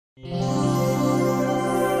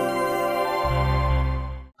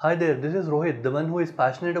Hi there, this is Rohit, the one who is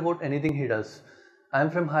passionate about anything he does. I am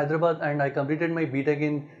from Hyderabad and I completed my BTech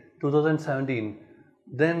in 2017.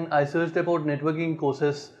 Then I searched about networking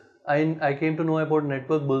courses. I came to know about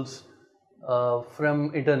network bulls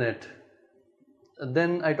from internet.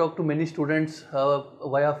 Then I talked to many students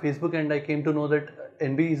via Facebook and I came to know that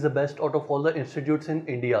NB is the best out of all the institutes in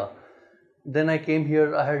India. Then I came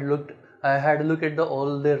here. I had a look at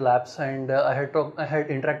all their labs, and I had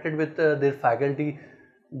interacted with their faculty.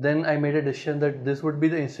 Then I made a decision that this would be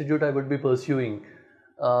the institute I would be pursuing.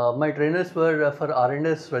 My trainers were for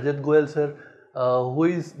R&S Rajat Goel sir, who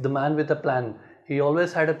is the man with a plan. He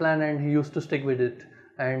always had a plan and he used to stick with it.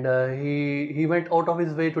 And he went out of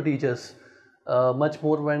his way to teach us much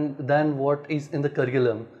more than what is in the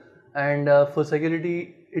curriculum. And for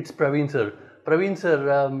security, it's Praveen sir. Praveen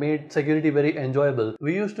sir made security very enjoyable.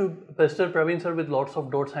 We used to pester Praveen sir with lots of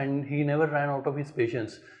doubts, and he never ran out of his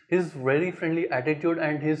patience. His very friendly attitude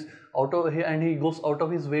and he goes out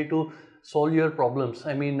of his way to solve your problems.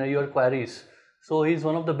 I mean your queries. So he's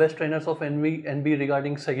one of the best trainers of NB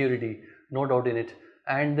regarding security, no doubt in it.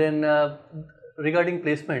 And then regarding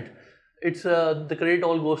placement, it's the credit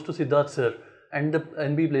all goes to Siddharth sir and the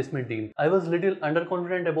NB placement team. I was little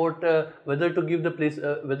underconfident about whether to give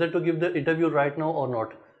the interview right now or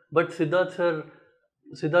not. But Siddharth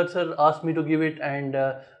sir asked me to give it, and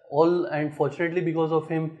fortunately because of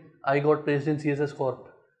him, I got placed in CSS Corp.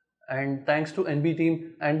 And thanks to NB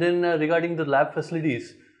team. And then regarding the lab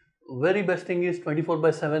facilities, very best thing is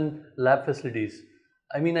 24/7 lab facilities.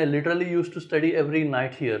 I mean, I literally used to study every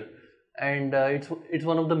night here, and it's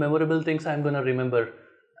one of the memorable things I'm gonna remember.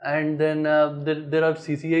 And then there are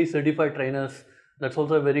CCIE certified trainers. That's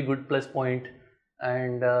also a very good plus point.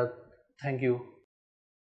 And thank you.